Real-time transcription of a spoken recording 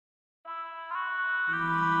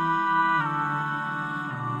Assalamu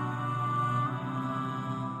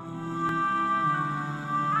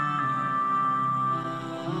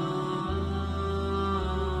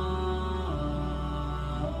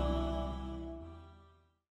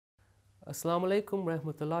alaikum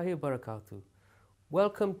rahmatullahi wa barakatuh.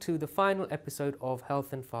 Welcome to the final episode of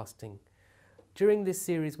Health and Fasting. During this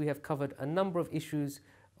series we have covered a number of issues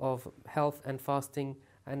of health and fasting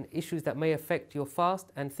and issues that may affect your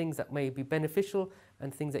fast and things that may be beneficial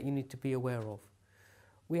and things that you need to be aware of.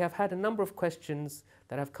 We have had a number of questions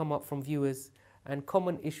that have come up from viewers and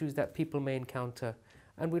common issues that people may encounter,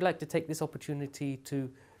 and we'd like to take this opportunity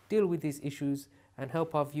to deal with these issues and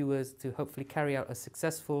help our viewers to hopefully carry out a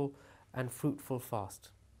successful and fruitful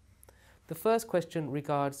fast. The first question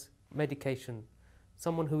regards medication.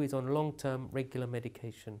 Someone who is on long-term regular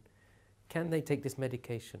medication. Can they take this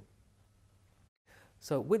medication?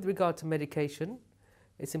 So with regard to medication,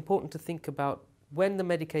 it's important to think about when the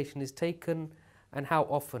medication is taken and how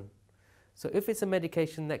often. So if it's a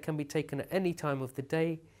medication that can be taken at any time of the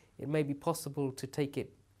day, it may be possible to take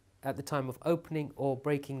it at the time of opening or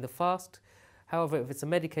breaking the fast. However, if it's a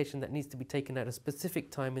medication that needs to be taken at a specific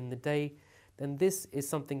time in the day, then this is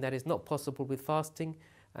something that is not possible with fasting,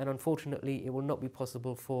 and unfortunately it will not be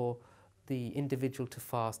possible for the individual to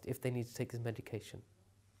fast if they need to take this medication.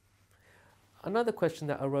 Another question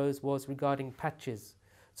that arose was regarding patches.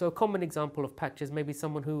 So a common example of patches may be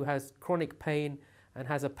someone who has chronic pain and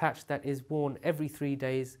has a patch that is worn every 3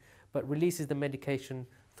 days but releases the medication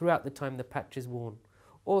throughout the time the patch is worn.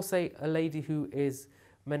 Or say a lady who is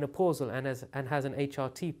menopausal and has an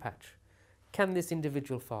HRT patch. Can this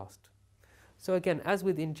individual fast? So again, as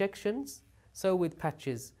with injections, so with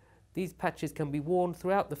patches. These patches can be worn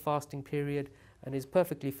throughout the fasting period and is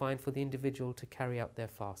perfectly fine for the individual to carry out their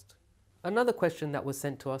fast. Another question that was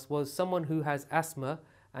sent to us was someone who has asthma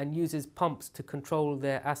and uses pumps to control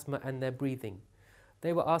their asthma and their breathing.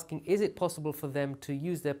 They were asking, is it possible for them to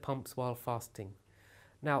use their pumps while fasting?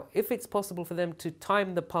 Now, if it's possible for them to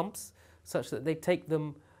time the pumps such that they take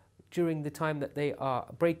them during the time that they are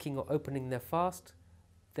breaking or opening their fast,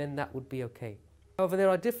 then that would be okay. However, there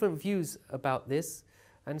are different views about this,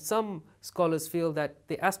 and some scholars feel that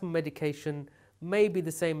the asthma medication may be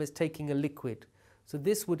the same as taking a liquid, so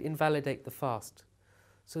this would invalidate the fast.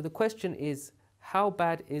 So the question is, how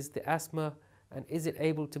bad is the asthma, and is it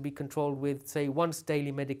able to be controlled with, say, once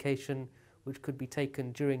daily medication which could be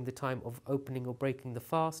taken during the time of opening or breaking the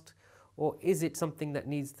fast? Or is it something that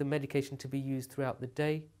needs the medication to be used throughout the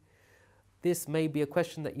day? This may be a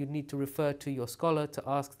question that you need to refer to your scholar to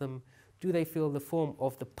ask them, do they feel the form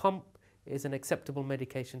of the pump is an acceptable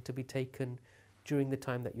medication to be taken during the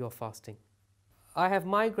time that you're fasting? I have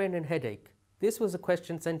migraine and headache. This was a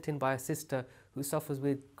question sent in by a sister who suffers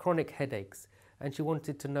with chronic headaches, and she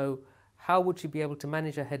wanted to know how would she be able to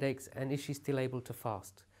manage her headaches and is she still able to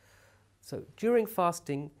fast? So during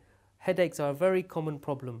fasting, headaches are a very common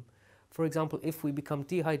problem. For example, if we become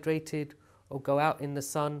dehydrated or go out in the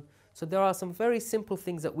sun. So there are some very simple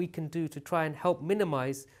things that we can do to try and help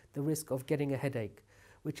minimize the risk of getting a headache,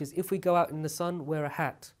 which is if we go out in the sun, wear a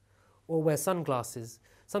hat or wear sunglasses,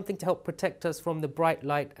 something to help protect us from the bright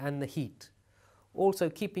light and the heat. Also,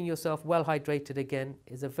 keeping yourself well hydrated again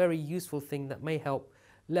is a very useful thing that may help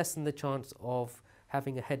lessen the chance of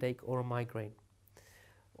having a headache or a migraine.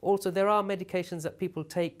 Also, there are medications that people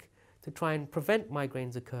take to try and prevent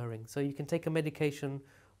migraines occurring. So you can take a medication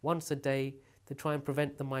once a day to try and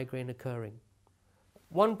prevent the migraine occurring.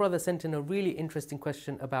 One brother sent in a really interesting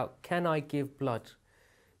question about, can I give blood?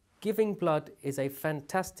 Giving blood is a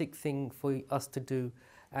fantastic thing for us to do,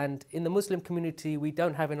 and in the Muslim community we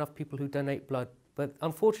don't have enough people who donate blood, but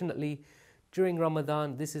unfortunately during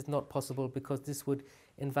Ramadan this is not possible because this would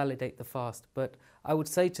invalidate the fast. But I would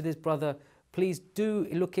say to this brother, please do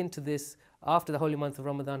look into this after the holy month of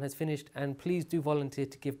Ramadan has finished, and please do volunteer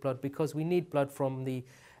to give blood, because we need blood from the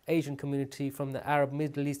Asian community, from the Arab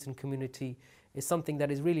Middle Eastern community. Is something that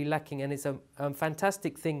is really lacking, and it's a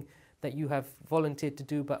fantastic thing that you have volunteered to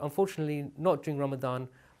do, but unfortunately not during Ramadan.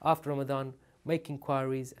 After Ramadan, make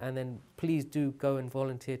inquiries and then please do go and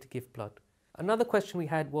volunteer to give blood. Another question we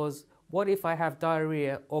had was, what if I have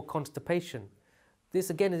diarrhea or constipation? This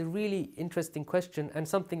again is a really interesting question and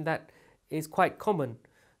something that is quite common.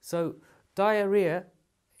 So diarrhea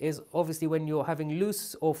is obviously when you're having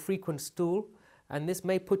loose or frequent stool, and this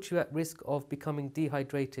may put you at risk of becoming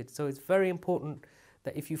dehydrated. So it's very important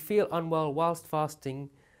that if you feel unwell whilst fasting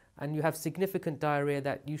and you have significant diarrhea,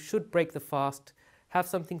 that you should break the fast, have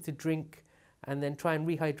something to drink, and then try and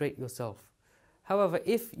rehydrate yourself. However,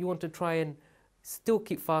 if you want to try and still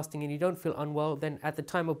keep fasting and you don't feel unwell, then at the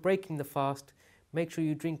time of breaking the fast, Make sure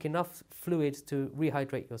you drink enough fluids to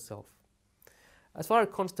rehydrate yourself. As far as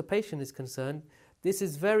constipation is concerned, this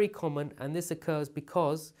is very common, and this occurs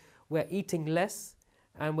because we're eating less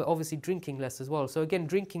and we're obviously drinking less as well. So again,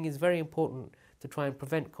 drinking is very important to try and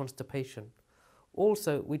prevent constipation.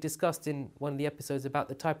 Also, we discussed in one of the episodes about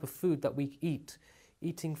the type of food that we eat.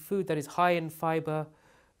 Eating food that is high in fiber,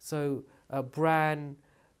 so bran,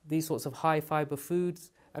 these sorts of high fiber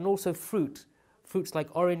foods, and also fruits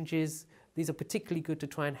like oranges. These are particularly good to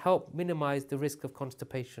try and help minimize the risk of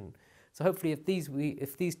constipation. So hopefully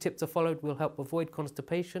if these tips are followed, we'll help avoid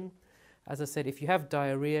constipation. As I said, if you have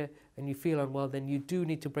diarrhea and you feel unwell, then you do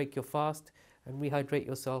need to break your fast and rehydrate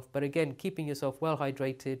yourself. But again, keeping yourself well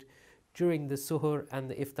hydrated during the suhoor and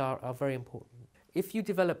the iftar are very important. If you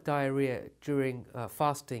develop diarrhea during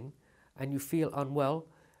fasting and you feel unwell,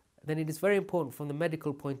 then it is very important from the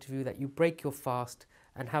medical point of view that you break your fast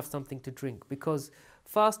and have something to drink, because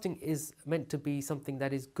fasting is meant to be something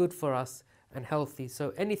that is good for us and healthy.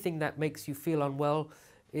 So anything that makes you feel unwell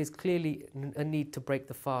is clearly a need to break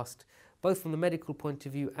the fast, both from the medical point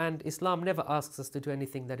of view, and Islam never asks us to do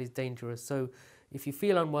anything that is dangerous. So if you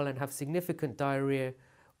feel unwell and have significant diarrhea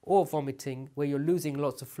or vomiting where you're losing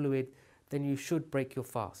lots of fluid, then you should break your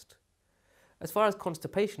fast. As far as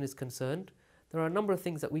constipation is concerned, there are a number of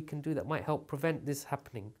things that we can do that might help prevent this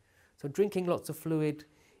happening. So drinking lots of fluid,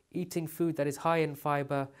 eating food that is high in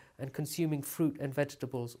fiber, and consuming fruit and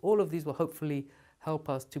vegetables. All of these will hopefully help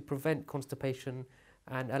us to prevent constipation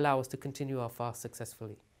and allow us to continue our fast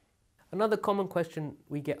successfully. Another common question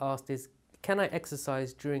we get asked is, can I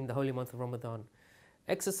exercise during the holy month of Ramadan?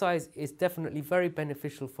 Exercise is definitely very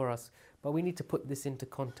beneficial for us, but we need to put this into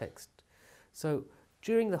context. So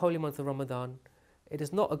during the holy month of Ramadan, it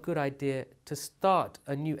is not a good idea to start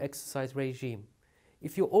a new exercise regime.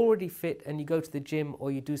 If you're already fit and you go to the gym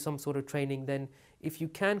or you do some sort of training, then if you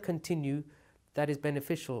can continue, that is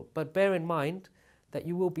beneficial. But bear in mind that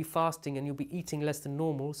you will be fasting and you'll be eating less than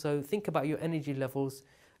normal, so think about your energy levels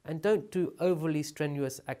and don't do overly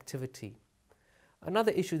strenuous activity.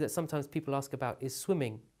 Another issue that sometimes people ask about is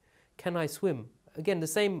swimming. Can I swim? Again, the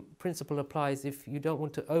same principle applies if you don't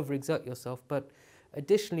want to overexert yourself, but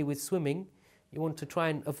additionally with swimming, you want to try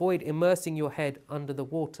and avoid immersing your head under the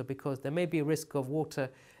water, because there may be a risk of water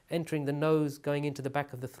entering the nose, going into the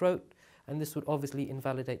back of the throat, and this would obviously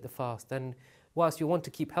invalidate the fast. And whilst you want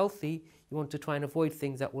to keep healthy, you want to try and avoid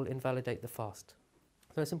things that will invalidate the fast.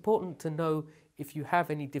 So it's important to know if you have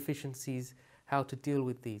any deficiencies, how to deal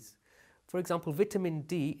with these. For example, vitamin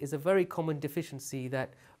D is a very common deficiency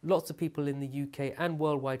that lots of people in the UK and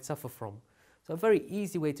worldwide suffer from. So a very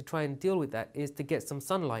easy way to try and deal with that is to get some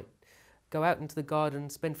sunlight. Go out into the garden,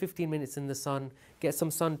 spend 15 minutes in the sun, get some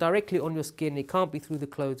sun directly on your skin. It can't be through the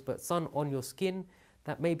clothes, but sun on your skin,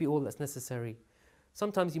 that may be all that's necessary.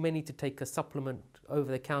 Sometimes you may need to take a supplement over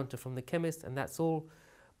the counter from the chemist, and that's all.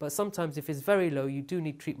 But sometimes if it's very low, you do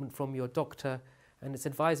need treatment from your doctor, and it's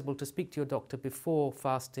advisable to speak to your doctor before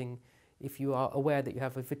fasting if you are aware that you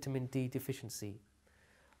have a vitamin D deficiency.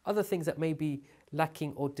 Other things that may be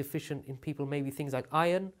lacking or deficient in people may be things like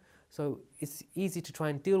iron. So it's easy to try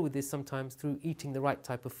and deal with this sometimes through eating the right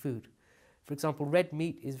type of food. For example, red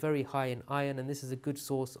meat is very high in iron, and this is a good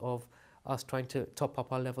source of us trying to top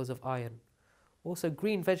up our levels of iron. Also,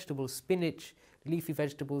 green vegetables, spinach, leafy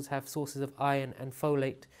vegetables have sources of iron and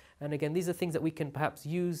folate. And again, these are things that we can perhaps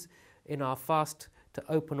use in our fast to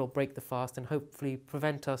open or break the fast and hopefully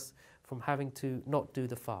prevent us from having to not do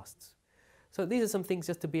the fasts. So these are some things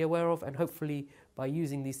just to be aware of, and hopefully by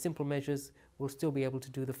using these simple measures, we'll still be able to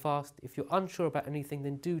do the fast. If you're unsure about anything,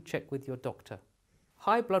 then do check with your doctor.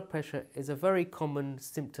 High blood pressure is a very common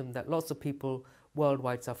symptom that lots of people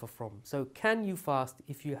worldwide suffer from. So can you fast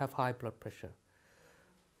if you have high blood pressure?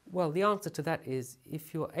 Well, the answer to that is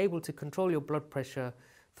if you're able to control your blood pressure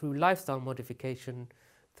through lifestyle modification,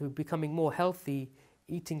 through becoming more healthy,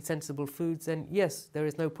 eating sensible foods, then yes, there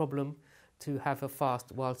is no problem to have a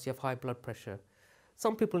fast whilst you have high blood pressure.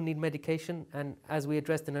 Some people need medication, and as we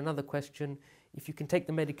addressed in another question, if you can take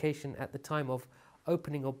the medication at the time of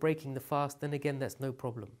opening or breaking the fast, then again, that's no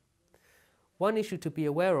problem. One issue to be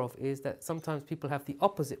aware of is that sometimes people have the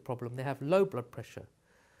opposite problem. They have low blood pressure.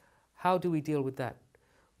 How do we deal with that?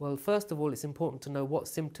 Well, first of all, it's important to know what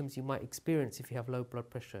symptoms you might experience if you have low blood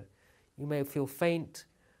pressure. You may feel faint,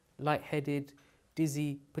 lightheaded,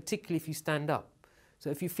 dizzy, particularly if you stand up. So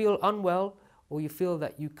if you feel unwell or you feel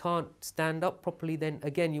that you can't stand up properly, then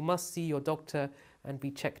again, you must see your doctor and be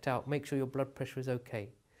checked out. Make sure your blood pressure is okay.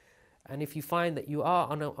 And if you find that you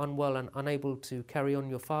are unwell and unable to carry on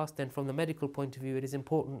your fast, then from the medical point of view, it is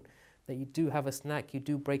important that you do have a snack, you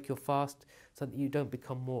do break your fast so that you don't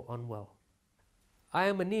become more unwell. I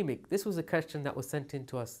am anemic. This was a question that was sent in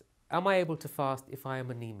to us. Am I able to fast if I am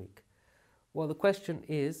anemic? Well, the question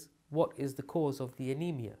is, what is the cause of the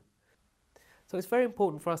anemia? So it's very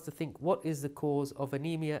important for us to think, what is the cause of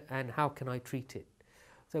anemia and how can I treat it?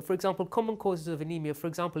 So for example, common causes of anemia, for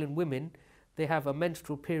example, in women, they have a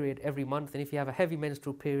menstrual period every month, and if you have a heavy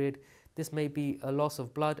menstrual period, this may be a loss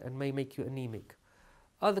of blood and may make you anemic.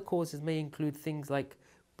 Other causes may include things like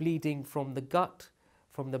bleeding from the gut,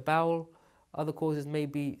 from the bowel. Other causes may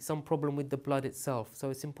be some problem with the blood itself. So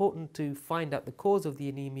it's important to find out the cause of the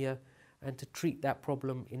anemia and to treat that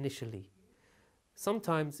problem initially.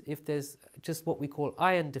 Sometimes if there's just what we call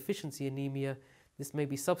iron deficiency anemia, this may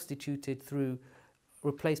be substituted through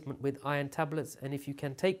replacement with iron tablets, and if you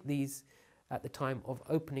can take these at the time of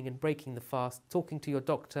opening and breaking the fast, talking to your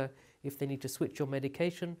doctor if they need to switch your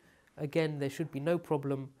medication, again, there should be no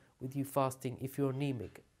problem with you fasting if you're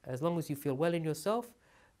anemic. As long as you feel well in yourself,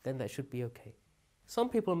 then that should be okay. Some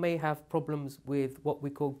people may have problems with what we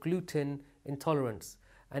call gluten intolerance,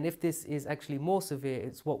 and if this is actually more severe,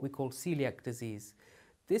 it's what we call celiac disease.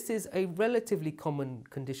 This is a relatively common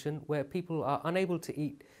condition where people are unable to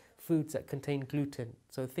eat foods that contain gluten,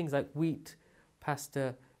 so things like wheat,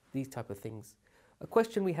 pasta, these type of things. A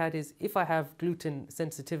question we had is, if I have gluten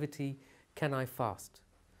sensitivity, can I fast?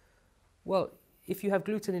 Well, if you have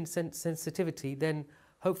gluten sensitivity, then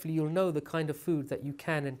hopefully you'll know the kind of food that you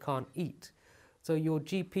can and can't eat. So your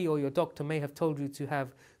GP or your doctor may have told you to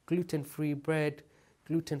have gluten-free bread,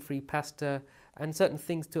 gluten-free pasta, and certain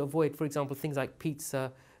things to avoid, for example, things like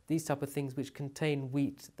pizza, these type of things which contain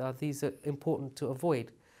wheat, these are important to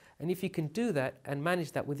avoid. And if you can do that and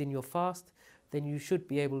manage that within your fast, then you should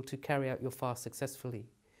be able to carry out your fast successfully.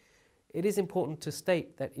 It is important to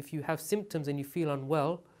state that if you have symptoms and you feel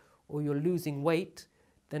unwell or you're losing weight,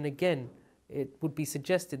 then again, it would be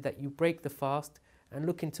suggested that you break the fast and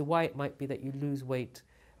look into why it might be that you lose weight,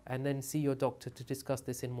 and then see your doctor to discuss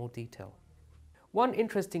this in more detail. One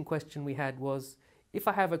interesting question we had was, if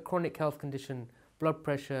I have a chronic health condition, blood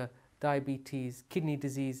pressure, diabetes, kidney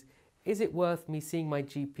disease, is it worth me seeing my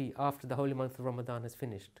GP after the holy month of Ramadan has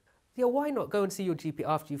finished? Yeah, why not go and see your GP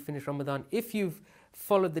after you've finished Ramadan? If you've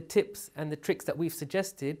followed the tips and the tricks that we've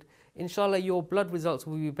suggested, inshallah your blood results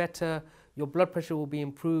will be better, your blood pressure will be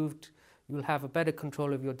improved, you'll have a better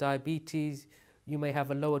control of your diabetes, you may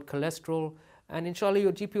have a lowered cholesterol, and inshallah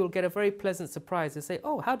your GP will get a very pleasant surprise and say,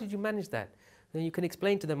 oh, how did you manage that? Then you can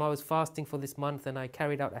explain to them, I was fasting for this month and I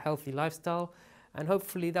carried out a healthy lifestyle, and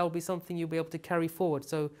hopefully that will be something you'll be able to carry forward.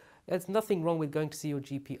 So there's nothing wrong with going to see your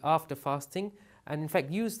GP after fasting, and in fact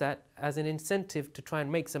use that as an incentive to try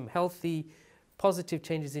and make some healthy, positive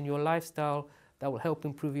changes in your lifestyle that will help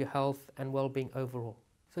improve your health and well-being overall.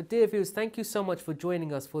 So dear viewers, thank you so much for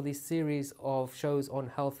joining us for this series of shows on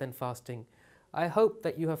health and fasting. I hope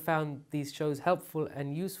that you have found these shows helpful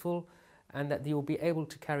and useful, and that you will be able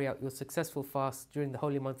to carry out your successful fast during the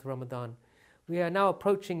holy month of Ramadan. We are now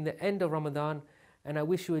approaching the end of Ramadan, and I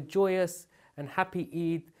wish you a joyous and happy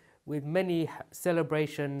Eid with many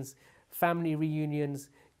celebrations, family reunions,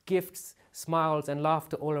 gifts, smiles and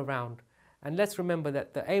laughter all around. And let's remember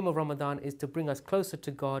that the aim of Ramadan is to bring us closer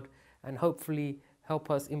to God and hopefully help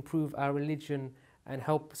us improve our religion and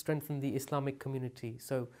help strengthen the Islamic community.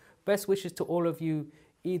 So best wishes to all of you.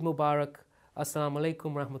 Eid Mubarak. Assalamu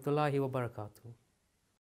alaikum rahmatullahi wa barakatuh.